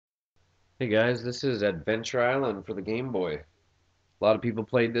Hey guys, this is Adventure Island for the Game Boy. A lot of people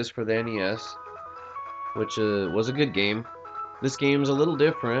played this for the NES, which was a good game. This game's a little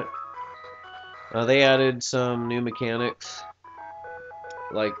different. They added some new mechanics,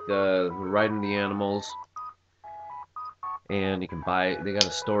 like riding the animals, and you can buy. They got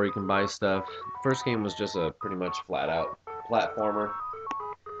a store you can buy stuff. The first game was just a pretty much flat out platformer.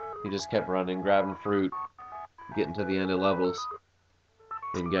 You just kept running, grabbing fruit, getting to the end of levels,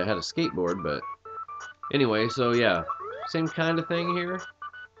 and you had a skateboard. But anyway, so yeah, same kind of thing here.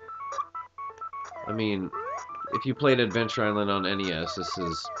 I mean, if you played Adventure Island on NES, this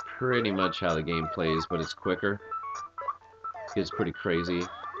is pretty much how the game plays, but it's quicker. It gets pretty crazy.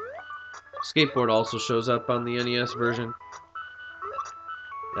 Skateboard also shows up on the NES version.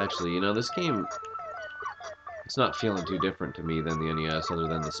 Actually, this game, it's not feeling too different to me than the NES, other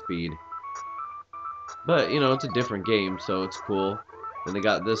than the speed. But, it's a different game, so it's cool. And they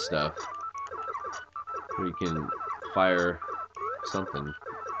got this stuff, where you can fire something.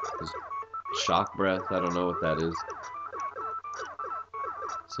 Shock breath, I don't know what that is.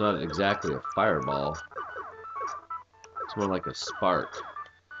 It's not exactly a fireball. It's more like a spark.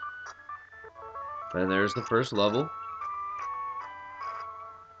 And there's the first level.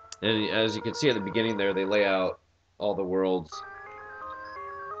 And as you can see at the beginning there, they lay out all the worlds.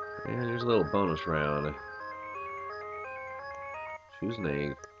 And here's a little bonus round. Choose an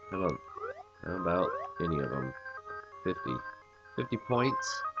egg. How about any of them? 50. 50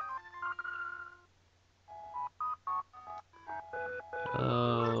 points.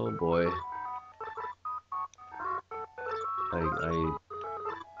 Oh boy.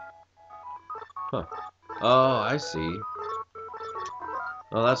 Huh. Oh, I see.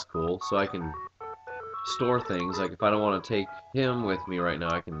 Oh, that's cool. So I can store things. Like if I don't want to take him with me right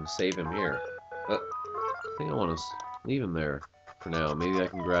now, I can save him here. I think I want to leave him there for now. Maybe I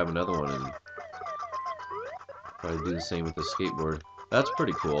can grab another one and probably do the same with the skateboard. That's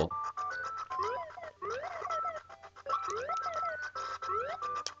pretty cool.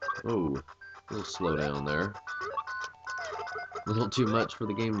 Oh, a little slow down there. A little too much for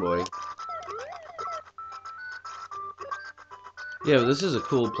the Game Boy. Yeah, but this is a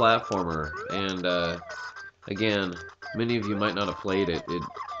cool platformer, and again, many of you might not have played it.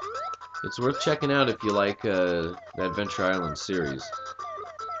 It's worth checking out if you like the Adventure Island series.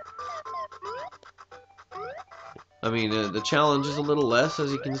 I mean, the challenge is a little less,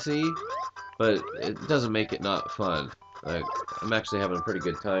 as you can see, but it doesn't make it not fun. I'm actually having a pretty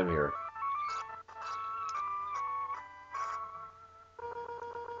good time here.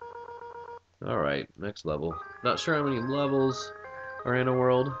 Alright, next level. Not sure how many levels are in a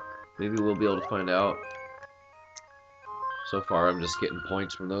world. Maybe we'll be able to find out. So far, I'm just getting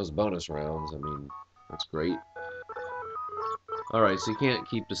points from those bonus rounds. I mean, that's great. Alright, so you can't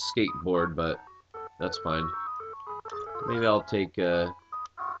keep the skateboard, but that's fine. Maybe I'll take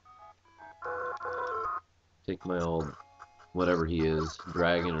my old, whatever he is,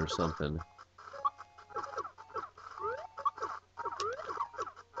 dragon or something.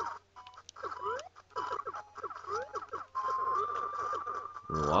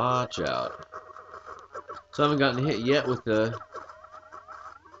 Watch out. So I haven't gotten hit yet with the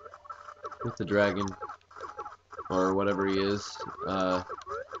dragon or whatever he is. It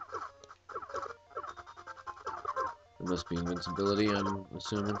must be invincibility, I'm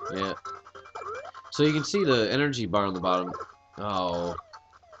assuming. Yeah. So you can see the energy bar on the bottom. Oh,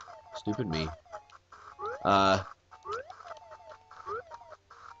 stupid me. That's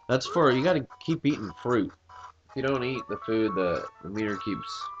for, you gotta keep eating fruit. If you don't eat the food, the meter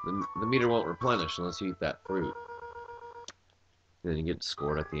the meter won't replenish unless you eat that fruit. And then you get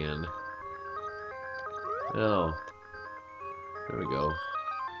scored at the end. Oh, there we go.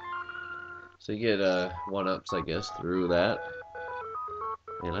 So you get one-ups, I guess, through that.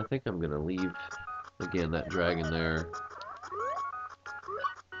 And I think I'm gonna leave again that dragon there.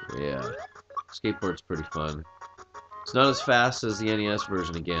 Yeah, skateboard's pretty fun. It's not as fast as the NES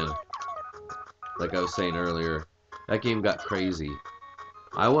version again. Like I was saying earlier, that game got crazy.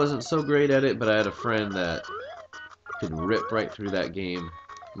 I wasn't so great at it, but I had a friend that could rip right through that game,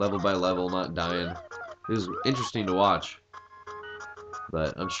 level by level, not dying. It was interesting to watch,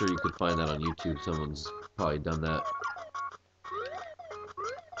 but I'm sure you could find that on YouTube. Someone's probably done that.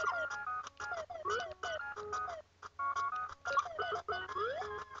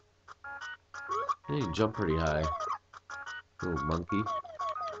 And you can jump pretty high. Little monkey.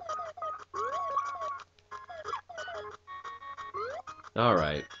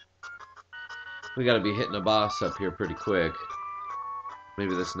 Alright. We gotta be hitting a boss up here pretty quick.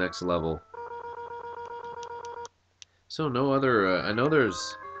 Maybe this next level. So no other, I know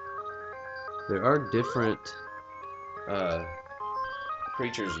there's there are different uh,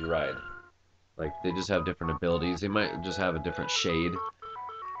 creatures you ride. Like, they just have different abilities. They might just have a different shade.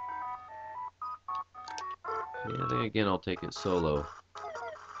 Yeah, then again, I'll take it solo.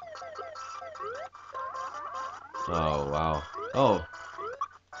 Oh, wow. Oh,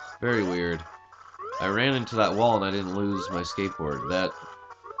 very weird. I ran into that wall and I didn't lose my skateboard.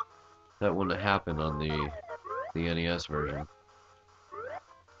 That wouldn't happen on the NES version.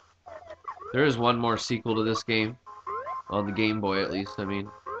 There is one more sequel to this game. On the Game Boy, at least, I mean.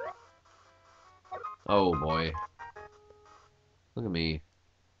 Oh, boy. Look at me.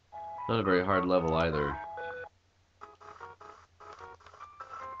 Not a very hard level either.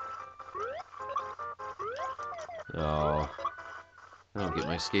 Oh. I don't get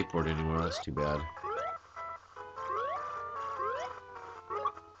my skateboard anymore. That's too bad.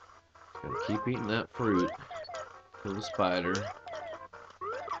 Gotta keep eating that fruit. Kill the spider.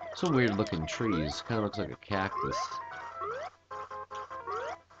 Some weird looking trees. Kind of looks like a cactus.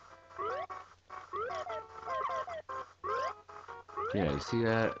 Yeah, you see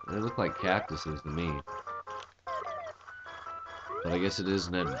that? They look like cactuses to me. But I guess it is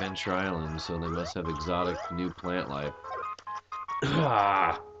an adventure island, so they must have exotic new plant life.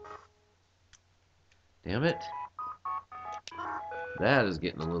 Ah! Damn it. That is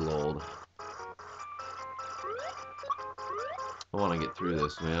getting a little old. I want to get through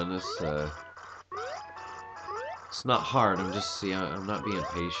this, man. It's not hard. I'm not being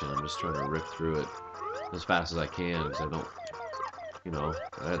patient. I'm just trying to rip through it as fast as I can, because I don't,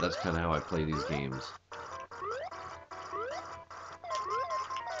 that's kind of how I play these games.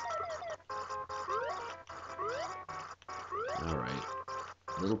 Alright.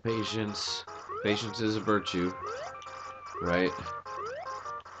 A little patience. Patience is a virtue. Right?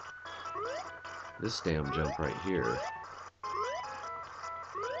 This damn jump right here.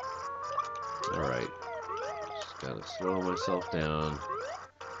 Alright. Just gotta slow myself down.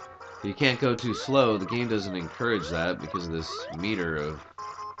 You can't go too slow. The game doesn't encourage that because of this meter of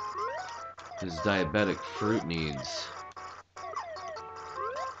his diabetic fruit needs.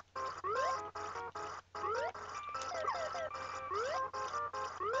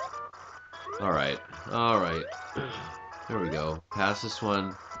 Alright. Alright. There we go. Past this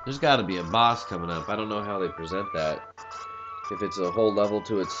one. There's gotta be a boss coming up. I don't know how they present that. If it's a whole level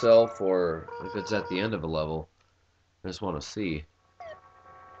to itself or if it's at the end of a level. I just want to see.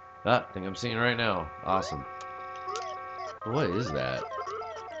 Ah, I think I'm seeing it right now. Awesome. What is that?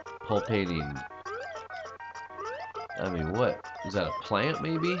 Pulpating. I mean, what? Is that a plant,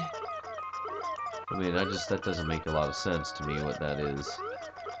 maybe? I mean, that doesn't make a lot of sense to me what that is.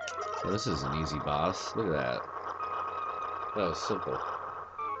 Well, this is an easy boss. Look at that. That was simple.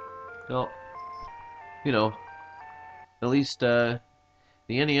 Well, at least, the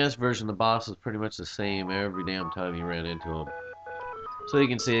NES version of the boss is pretty much the same every damn time you ran into him. So you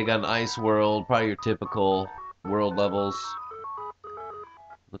can see I got an ice world, probably your typical world levels.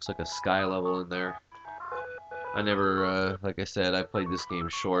 Looks like a sky level in there. I never, like I said, I played this game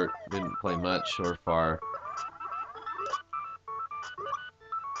short, didn't play much or far.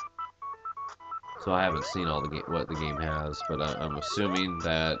 So I haven't seen all what the game has, but I'm assuming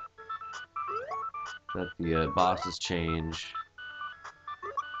that the bosses change.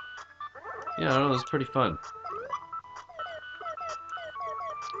 Yeah, I don't know, it's pretty fun.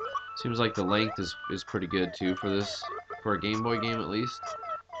 Seems like the length is pretty good too for a Game Boy game at least.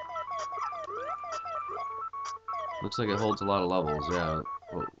 Looks like it holds a lot of levels, yeah.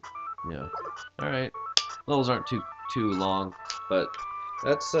 Whoa. Yeah. Alright. Levels aren't too long, but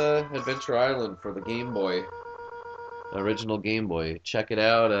that's Adventure Island for the Game Boy. Original Game Boy. Check it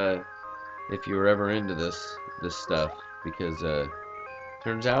out if you were ever into this stuff, because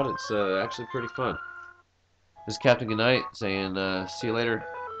turns out it's actually pretty fun. This is Captain Goodnight saying see you later.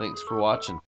 Thanks for watching.